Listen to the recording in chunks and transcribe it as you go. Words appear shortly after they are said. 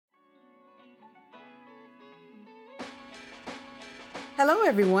Hello,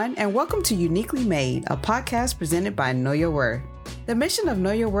 everyone, and welcome to Uniquely Made, a podcast presented by Know Your Worth. The mission of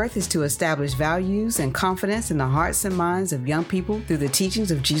Know Your Worth is to establish values and confidence in the hearts and minds of young people through the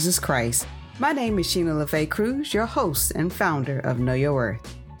teachings of Jesus Christ. My name is Sheena LaFay Cruz, your host and founder of Know Your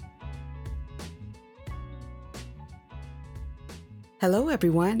Worth. Hello,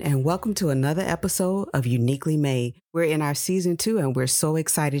 everyone, and welcome to another episode of Uniquely Made. We're in our season 2, and we're so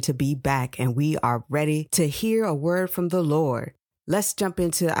excited to be back, and we are ready to hear a word from the Lord. Let's jump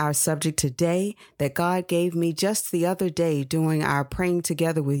into our subject today that God gave me just the other day during our Praying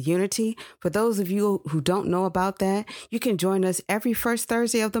Together with Unity. For those of you who don't know about that, you can join us every first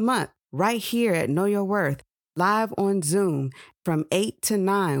Thursday of the month right here at Know Your Worth, live on Zoom from 8 to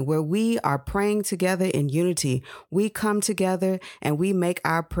 9, where we are praying together in unity. We come together and we make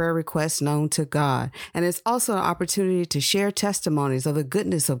our prayer requests known to God. And it's also an opportunity to share testimonies of the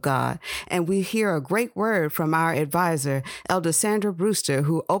goodness of God. And we hear a great word from our advisor, Elder Sandra Brewster,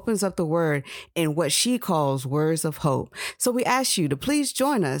 who opens up the word in what she calls words of hope. So we ask you to please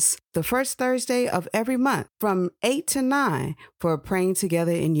join us the first Thursday of every month from 8 to 9 for Praying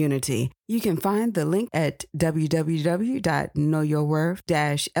Together in Unity. You can find the link at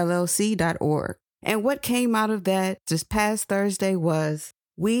www.knowyourworth-llc.org. And what came out of that this past Thursday was,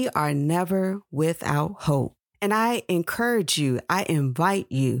 we are never without hope. And I encourage you, I invite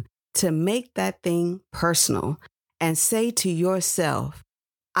you to make that thing personal and say to yourself,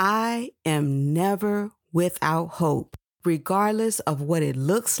 I am never without hope, regardless of what it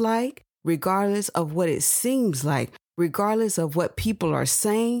looks like, regardless of what it seems like, regardless of what people are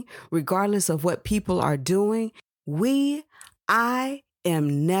saying, regardless of what people are doing. I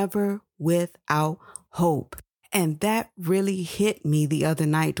am never without hope. And that really hit me the other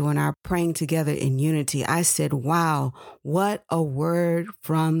night during our Praying Together in Unity. I said, wow, what a word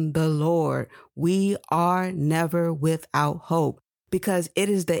from the Lord. We are never without hope, because it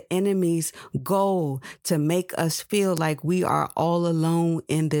is the enemy's goal to make us feel like we are all alone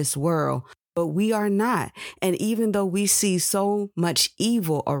in this world. But we are not. And even though we see so much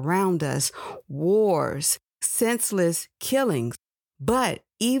evil around us, wars, senseless killings, but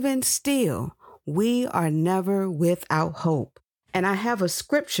even still, we are never without hope. And I have a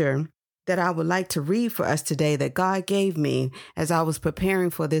scripture that I would like to read for us today that God gave me as I was preparing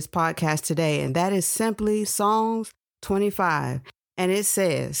for this podcast today. And that is simply Psalms 25. And it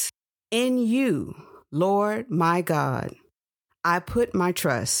says, in you, Lord my God, I put my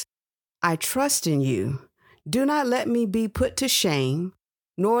trust. I trust in you. Do not let me be put to shame,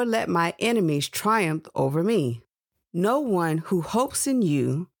 nor let my enemies triumph over me. No one who hopes in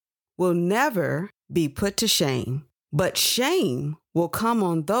you will never be put to shame, but shame will come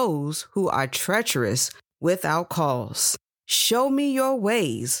on those who are treacherous without cause. Show me your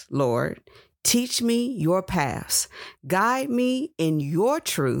ways, Lord. Teach me your paths. Guide me in your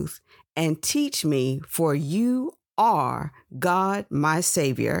truth and teach me, for you are God, my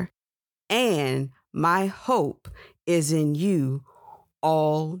Savior, and my hope is in you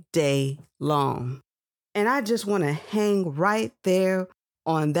all day long. And I just want to hang right there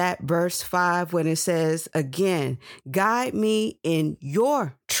on that verse 5 when it says, again, guide me in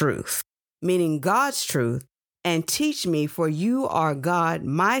your truth, meaning God's truth, and teach me, for you are God,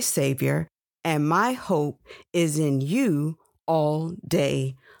 my Savior, and my hope is in you all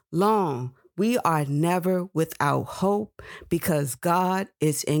day long. We are never without hope because God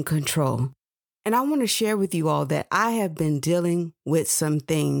is in control. And I want to share with you all that I have been dealing with some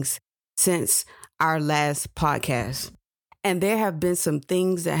things since our last podcast. And there have been some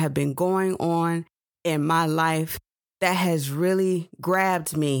things that have been going on in my life that has really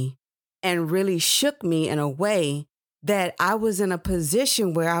grabbed me and really shook me in a way that I was in a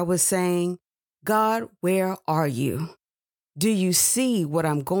position where I was saying, God, where are you? Do you see what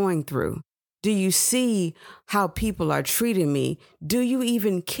I'm going through? Do you see how people are treating me? Do you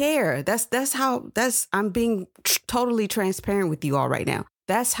even care? I'm being totally transparent with you all right now.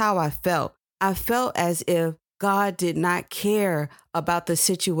 That's how I felt. I felt as if God did not care about the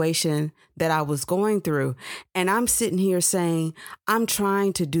situation that I was going through. And I'm sitting here saying, I'm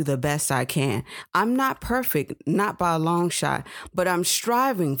trying to do the best I can. I'm not perfect, not by a long shot, but I'm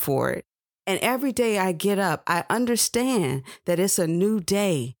striving for it. And every day I get up, I understand that it's a new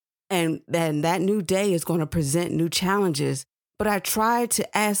day. And then that new day is going to present new challenges. But I try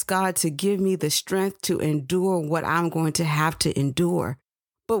to ask God to give me the strength to endure what I'm going to have to endure.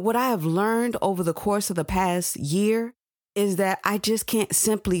 But what I have learned over the course of the past year is that I just can't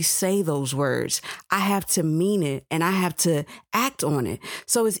simply say those words. I have to mean it and I have to act on it.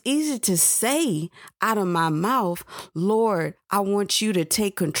 So it's easy to say out of my mouth, Lord, I want you to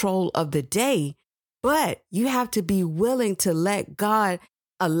take control of the day. But you have to be willing to let God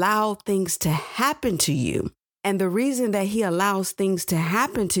allow things to happen to you. And the reason that he allows things to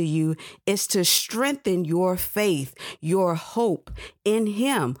happen to you is to strengthen your faith, your hope in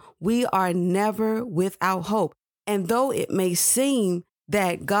him. We are never without hope. And though it may seem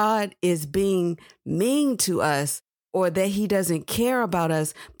that God is being mean to us or that he doesn't care about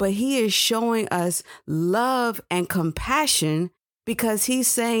us, but he is showing us love and compassion because he's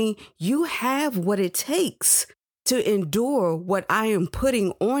saying you have what it takes to endure what I am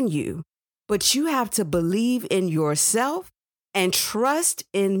putting on you. But you have to believe in yourself and trust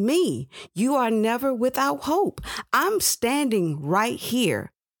in me. You are never without hope. I'm standing right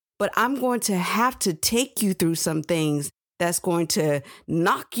here, but I'm going to have to take you through some things that's going to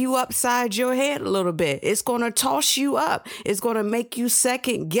knock you upside your head a little bit. It's going to toss you up. It's going to make you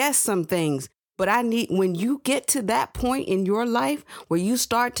second guess some things. But when you get to that point in your life where you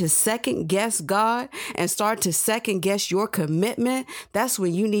start to second guess God and start to second guess your commitment, that's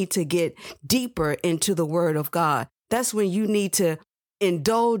when you need to get deeper into the word of God. That's when you need to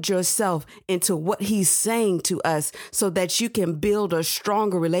indulge yourself into what he's saying to us so that you can build a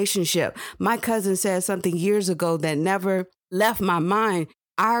stronger relationship. My cousin said something years ago that never left my mind.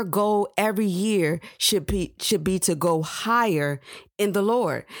 Our goal every year should be to go higher in the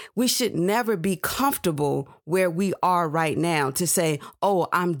Lord. We should never be comfortable where we are right now to say, oh,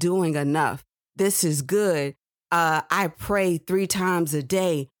 I'm doing enough. This is good. I pray 3 times a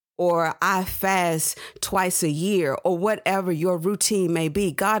day, or I fast twice a year, or whatever your routine may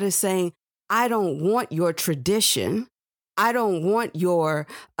be. God is saying, I don't want your tradition. I don't want your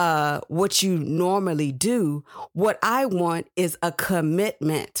what you normally do. What I want is a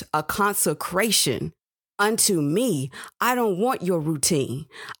commitment, a consecration unto me. I don't want your routine.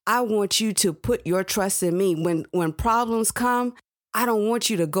 I want you to put your trust in me. When problems come, I don't want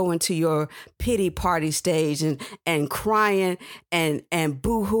you to go into your pity party stage and crying and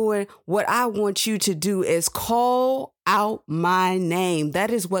boo-hooing. What I want you to do is call out my name. That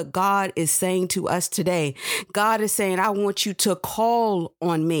is what God is saying to us today. God is saying, I want you to call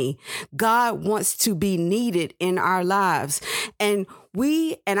on me. God wants to be needed in our lives. And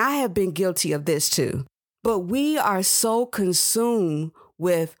I have been guilty of this too, but we are so consumed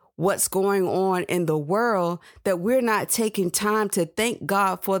with what's going on in the world that we're not taking time to thank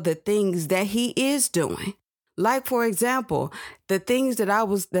God for the things that he is doing. Like, for example, the things that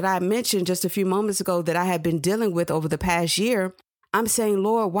I mentioned just a few moments ago that I have been dealing with over the past year. I'm saying,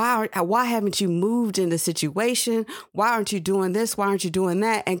 Lord, why haven't you moved in the situation? Why aren't you doing this? Why aren't you doing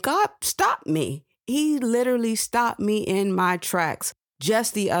that? And God stopped me. He literally stopped me in my tracks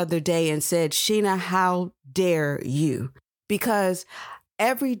just the other day and said, Sheena, how dare you? Because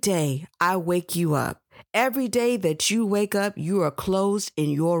every day I wake you up. Every day that you wake up, you are closed in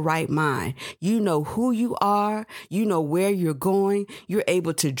your right mind. You know who you are. You know where you're going. You're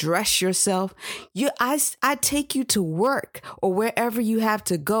able to dress yourself. I take you to work or wherever you have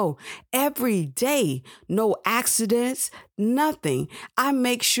to go every day. No accidents, nothing. I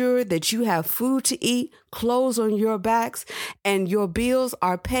make sure that you have food to eat, clothes on your backs, and your bills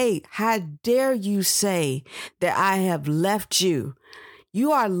are paid. How dare you say that I have left you?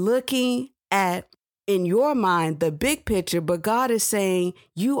 You are looking at, in your mind, the big picture, but God is saying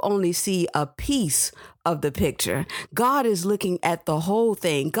you only see a piece of the picture. God is looking at the whole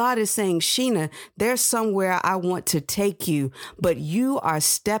thing. God is saying, Sheena, there's somewhere I want to take you, but you are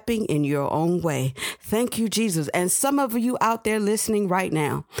stepping in your own way. Thank you, Jesus. And some of you out there listening right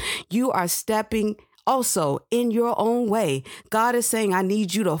now, you are stepping also in your own way. God is saying, I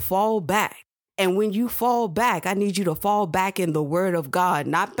need you to fall back. And when you fall back, I need you to fall back in the word of God,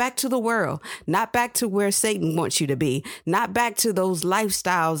 not back to the world, not back to where Satan wants you to be, not back to those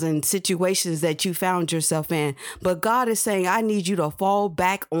lifestyles and situations that you found yourself in. But God is saying, I need you to fall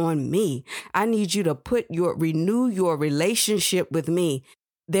back on me. I need you to renew your relationship with me.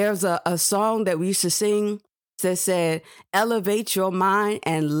 There's a song that we used to sing that said, elevate your mind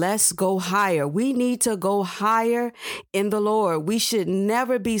and let's go higher. We need to go higher in the Lord. We should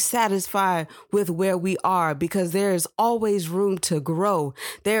never be satisfied with where we are because there is always room to grow.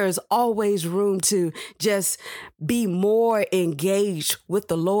 There is always room to just be more engaged with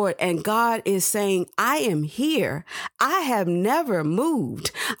the Lord. And God is saying, I am here. I have never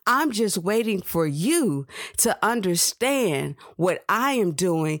moved. I'm just waiting for you to understand what I am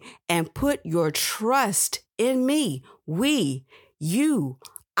doing and put your trust in me.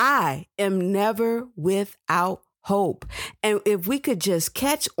 I am never without hope. And if we could just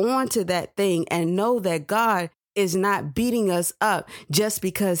catch on to that thing and know that God is not beating us up just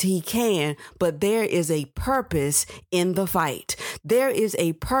because he can, but there is a purpose in the fight. There is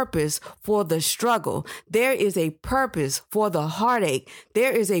a purpose for the struggle. There is a purpose for the heartache.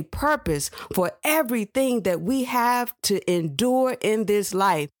 There is a purpose for everything that we have to endure in this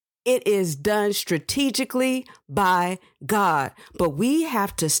life. It is done strategically by God, but we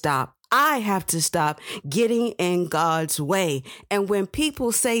have to stop. I have to stop getting in God's way. And when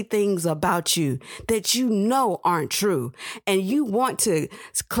people say things about you that you know aren't true, and you want to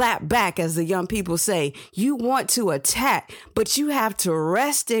clap back, as the young people say, you want to attack, but you have to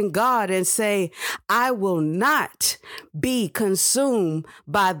rest in God and say, I will not be consumed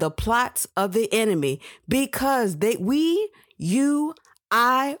by the plots of the enemy, because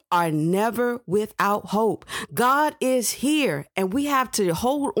I are never without hope. God is here, and we have to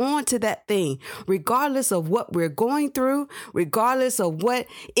hold on to that thing, regardless of what we're going through, regardless of what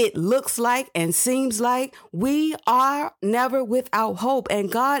it looks like and seems like. We are never without hope.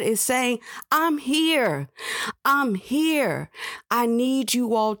 And God is saying, I'm here. I'm here. I need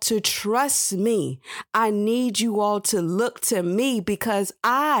you all to trust me. I need you all to look to me, because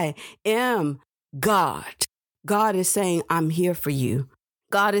I am God. God is saying, I'm here for you.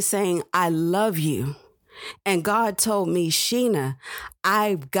 God is saying, I love you. And God told me, Sheena,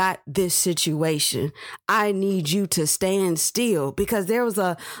 I've got this situation. I need you to stand still, because there was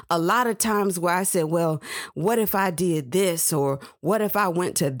a lot of times where I said, well, what if I did this? Or what if I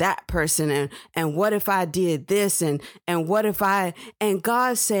went to that person? And what if I did this? And what if and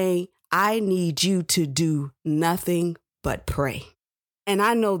God's saying, I need you to do nothing but pray. And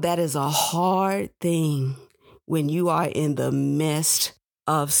I know that is a hard thing when you are in the midst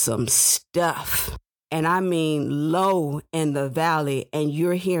of some stuff, and I mean low in the valley, and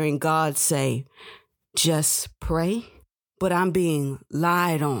you're hearing God say, just pray. But I'm being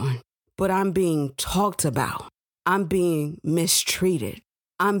lied on, but I'm being talked about, I'm being mistreated,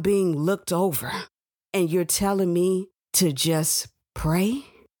 I'm being looked over, and you're telling me to just pray?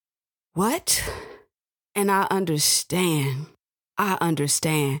 What? And I understand,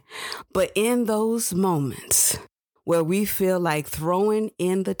 but in those moments where we feel like throwing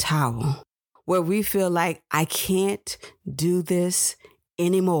in the towel, where we feel like I can't do this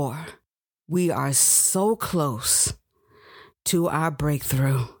anymore, we are so close to our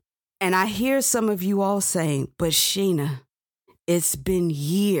breakthrough. And I hear some of you all saying, but Sheena, it's been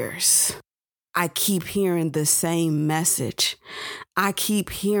years. I keep hearing the same message. I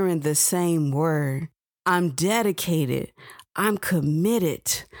keep hearing the same word. I'm dedicated. I'm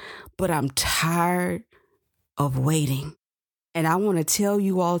committed, but I'm tired of waiting. And I want to tell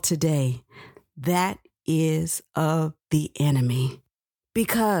you all today, that is of the enemy,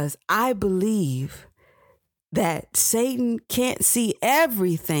 because I believe that Satan can't see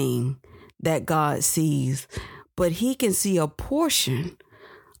everything that God sees, but he can see a portion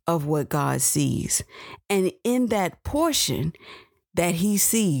of what God sees. And in that portion that he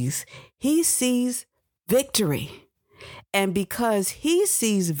sees victory. And because he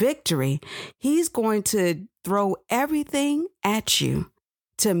sees victory, he's going to throw everything at you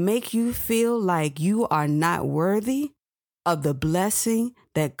to make you feel like you are not worthy of the blessing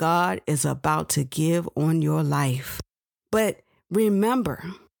that God is about to give on your life. But remember,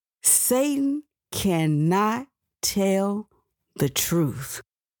 Satan cannot tell the truth.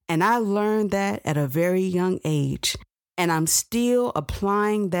 And I learned that at a very young age, and I'm still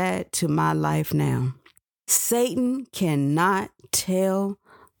applying that to my life now. Satan cannot tell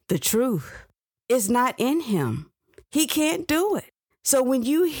the truth. It's not in him. He can't do it. So when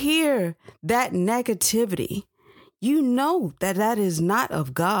you hear that negativity, you know that that is not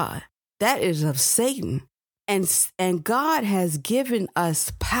of God. That is of Satan. And God has given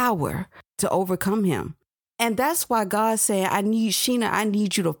us power to overcome him. And that's why God said, I need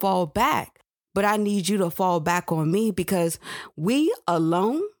you to fall back, but I need you to fall back on me, because we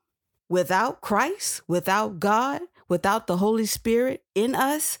alone, without Christ, without God, without the Holy Spirit in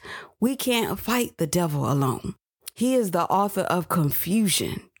us, we can't fight the devil alone. He is the author of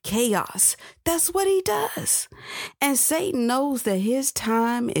confusion, chaos. That's what he does. And Satan knows that his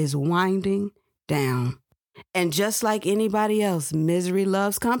time is winding down. And just like anybody else, misery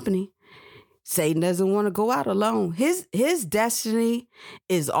loves company. Satan doesn't want to go out alone. His destiny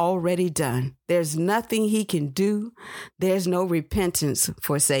is already done. There's nothing he can do. There's no repentance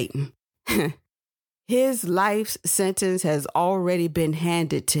for Satan. His life sentence has already been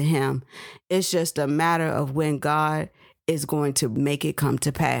handed to him. It's just a matter of when God is going to make it come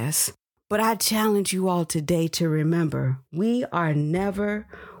to pass. But I challenge you all today to remember, we are never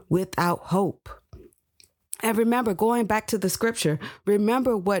without hope. And remember, going back to the scripture,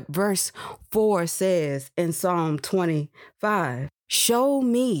 remember what verse 4 says in Psalm 25. Show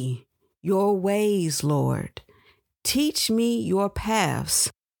me your ways, Lord. Teach me your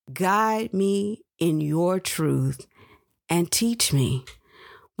paths. Guide me in your truth and teach me.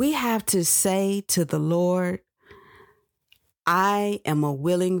 We have to say to the Lord, I am a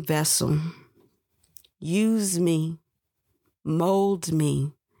willing vessel. Use me, mold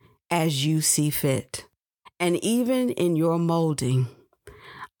me as you see fit. And even in your molding,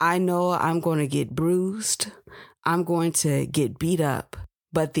 I know I'm going to get bruised. I'm going to get beat up,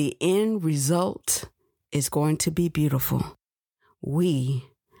 but the end result is going to be beautiful. We,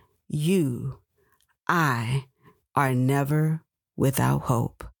 you, I are never without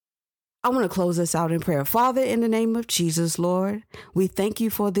hope. I want to close us out in prayer. Father, in the name of Jesus, Lord, we thank you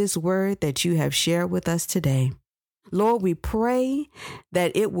for this word that you have shared with us today. Lord, we pray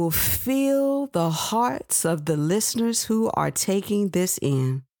that it will fill the hearts of the listeners who are taking this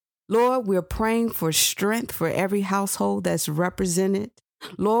in. Lord, we're praying for strength for every household that's represented.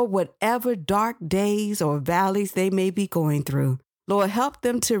 Lord, whatever dark days or valleys they may be going through, Lord, help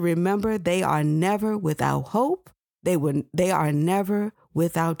them to remember they are never without hope. They are never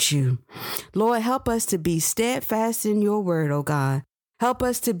without you. Lord, help us to be steadfast in your word, oh God. Help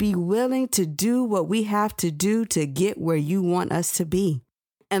us to be willing to do what we have to do to get where you want us to be.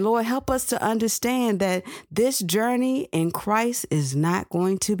 And Lord, help us to understand that this journey in Christ is not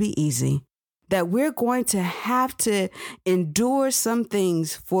going to be easy, that we're going to have to endure some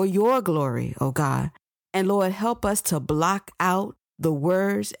things for your glory, oh God. And Lord, help us to block out the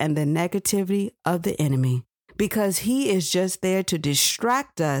words and the negativity of the enemy, because he is just there to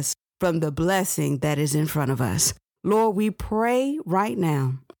distract us from the blessing that is in front of us. Lord, we pray right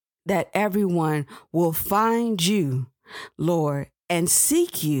now that everyone will find you, Lord, and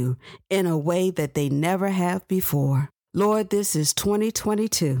seek you in a way that they never have before. Lord, this is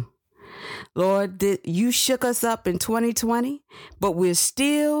 2022. Lord, you shook us up in 2020, but we're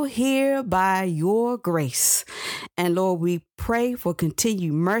still here by your grace. And Lord, we pray for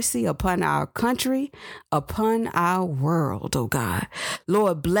continued mercy upon our country, upon our world, oh God.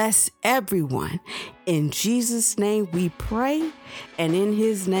 Lord, bless everyone. In Jesus' name we pray, and in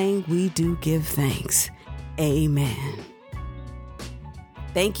his name we do give thanks. Amen.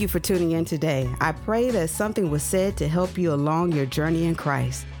 Thank you for tuning in today. I pray that something was said to help you along your journey in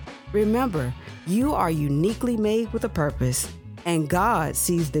Christ. Remember, you are uniquely made with a purpose, and God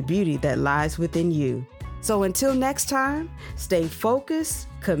sees the beauty that lies within you. So until next time, stay focused,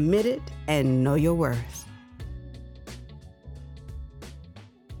 committed, and know your worth.